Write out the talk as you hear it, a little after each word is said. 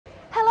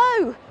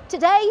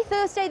Today,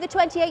 Thursday the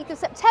 28th of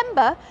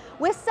September,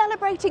 we're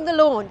celebrating the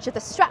launch of the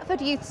Stratford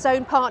Youth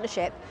Zone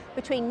partnership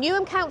between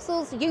Newham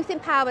Council's Youth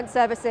Empowerment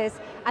Services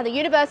and the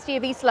University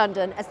of East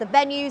London as the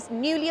venue's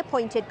newly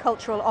appointed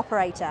cultural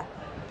operator.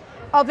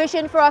 Our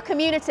vision for our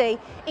community,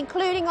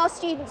 including our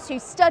students who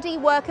study,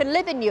 work and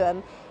live in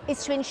Newham,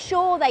 is to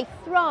ensure they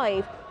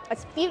thrive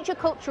as future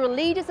cultural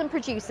leaders and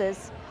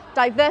producers,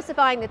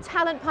 diversifying the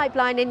talent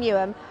pipeline in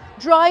Newham,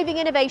 driving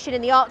innovation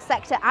in the arts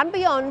sector and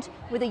beyond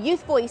with a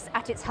youth voice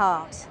at its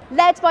heart.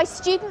 Led by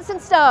students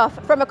and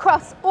staff from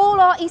across all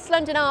our East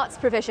London arts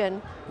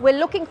provision, we're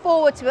looking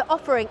forward to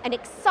offering an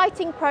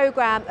exciting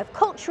programme of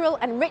cultural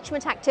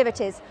enrichment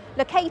activities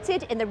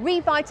located in the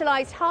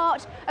revitalised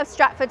heart of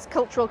Stratford's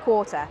cultural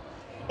quarter,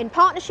 in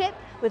partnership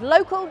with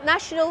local,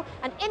 national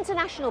and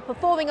international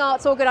performing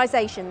arts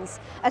organisations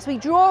as we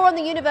draw on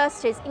the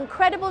university's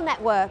incredible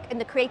network in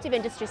the creative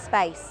industry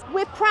space.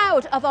 We're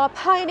proud of our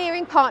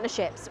pioneering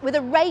partnerships with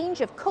a range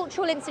of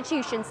cultural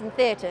institutions and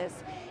theatres,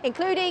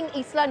 including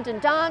East London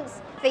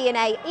Dance,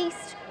 V&A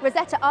East,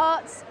 Rosetta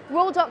Arts,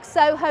 Royal Dock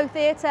Soho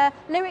Theatre,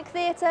 Lyric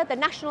Theatre, the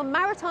National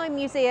Maritime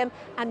Museum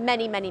and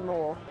many, many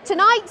more.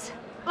 Tonight,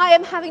 I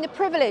am having the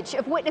privilege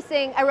of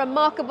witnessing a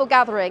remarkable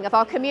gathering of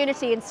our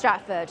community in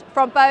Stratford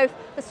from both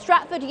the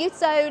Stratford Youth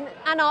Zone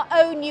and our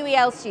own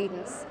UEL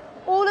students,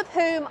 all of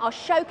whom are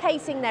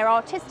showcasing their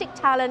artistic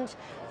talent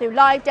through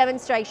live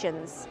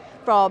demonstrations,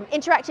 from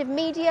interactive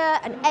media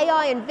and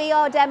AI and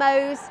VR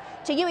demos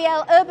to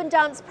UEL urban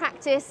dance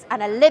practice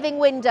and a living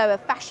window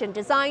of fashion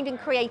designed and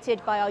created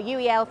by our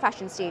UEL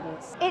fashion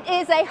students. It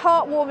is a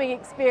heartwarming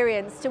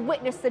experience to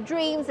witness the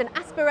dreams and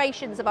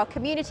aspirations of our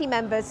community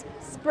members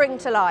spring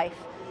to life.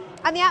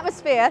 And the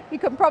atmosphere, you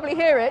can probably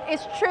hear it,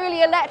 is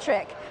truly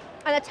electric.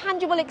 And the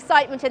tangible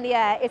excitement in the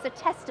air is a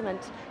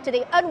testament to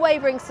the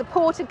unwavering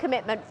support and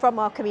commitment from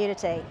our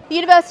community. The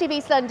University of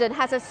East London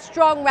has a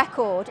strong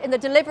record in the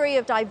delivery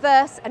of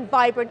diverse and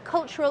vibrant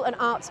cultural and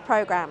arts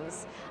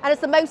programmes. And as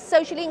the most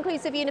socially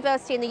inclusive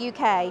university in the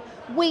UK,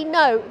 we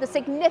know the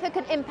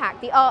significant impact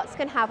the arts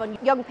can have on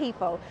young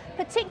people,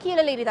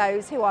 particularly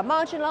those who are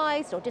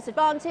marginalised or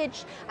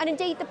disadvantaged, and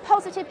indeed the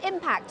positive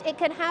impact it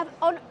can have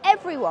on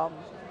everyone.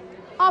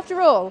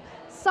 After all,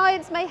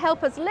 science may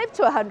help us live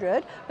to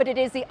 100, but it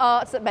is the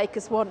arts that make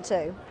us want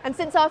to. And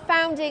since our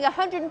founding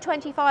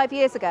 125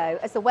 years ago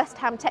as the West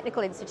Ham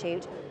Technical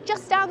Institute,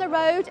 just down the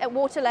road at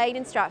Water Lane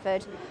in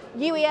Stratford,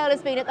 UEL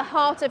has been at the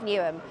heart of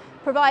Newham,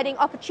 providing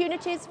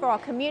opportunities for our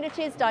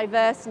community's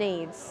diverse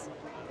needs.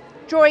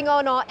 Drawing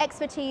on our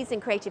expertise in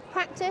creative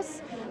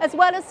practice, as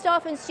well as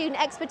staff and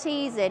student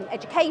expertise in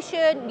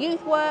education,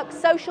 youth work,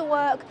 social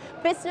work,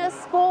 business,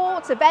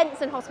 sports,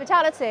 events and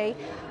hospitality,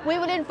 we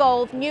will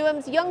involve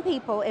Newham's young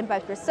people in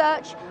both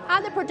research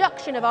and the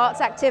production of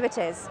arts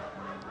activities,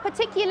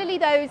 particularly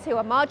those who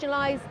are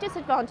marginalised,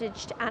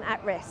 disadvantaged and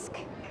at risk.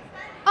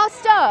 Our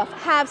staff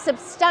have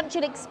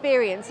substantial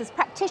experience as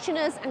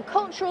practitioners and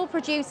cultural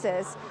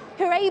producers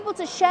who are able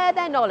to share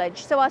their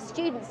knowledge so our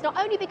students not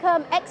only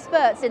become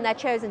experts in their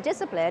chosen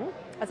discipline,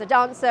 as a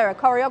dancer, a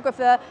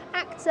choreographer,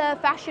 actor,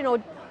 fashion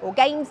or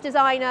games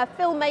designer,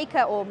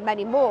 filmmaker or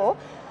many more,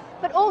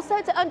 but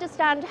also to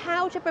understand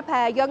how to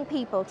prepare young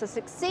people to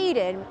succeed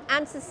in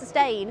and to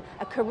sustain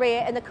a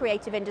career in the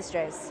creative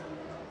industries.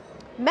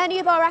 Many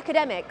of our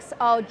academics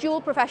are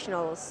dual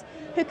professionals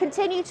who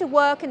continue to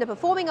work in the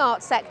performing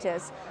arts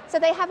sectors, so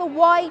they have a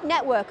wide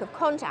network of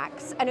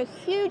contacts and a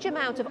huge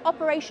amount of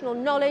operational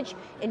knowledge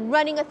in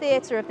running a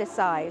theatre of this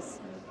size.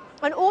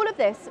 And all of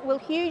this will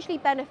hugely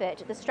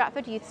benefit the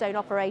Stratford Youth Zone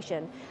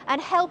operation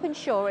and help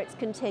ensure its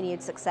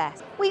continued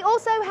success. We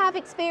also have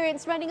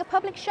experience running a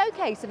public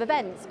showcase of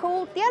events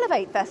called the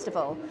Elevate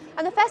Festival.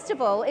 And the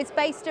festival is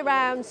based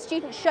around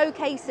student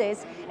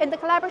showcases in the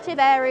collaborative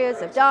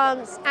areas of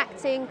dance,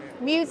 acting,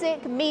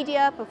 music,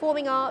 media,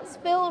 performing arts,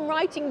 film,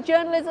 writing,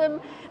 journalism,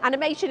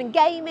 animation and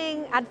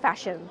gaming and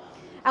fashion.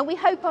 And we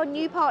hope our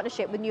new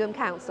partnership with Newham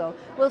Council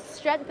will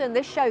strengthen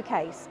this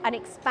showcase and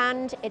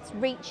expand its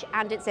reach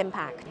and its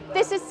impact.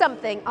 This is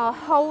something our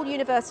whole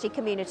university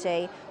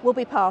community will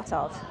be part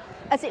of,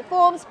 as it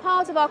forms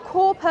part of our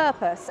core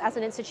purpose as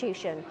an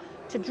institution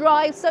to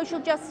drive social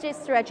justice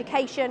through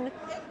education,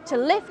 to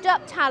lift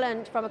up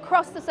talent from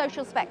across the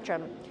social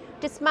spectrum,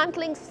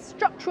 dismantling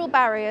structural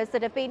barriers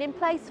that have been in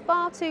place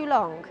far too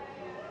long.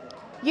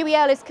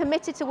 UEL is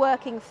committed to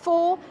working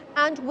for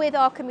and with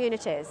our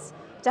communities,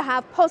 to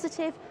have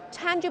positive,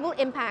 tangible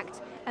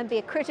impact and be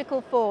a critical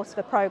force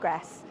for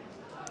progress.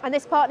 And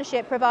this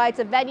partnership provides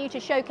a venue to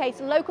showcase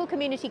local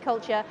community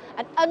culture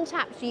and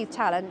untapped youth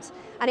talent,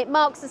 and it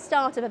marks the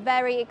start of a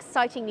very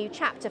exciting new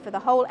chapter for the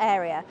whole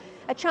area,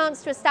 a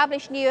chance to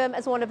establish Newham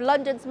as one of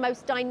London's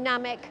most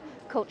dynamic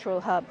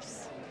cultural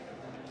hubs.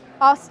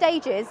 Our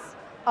stages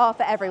are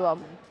for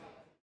everyone.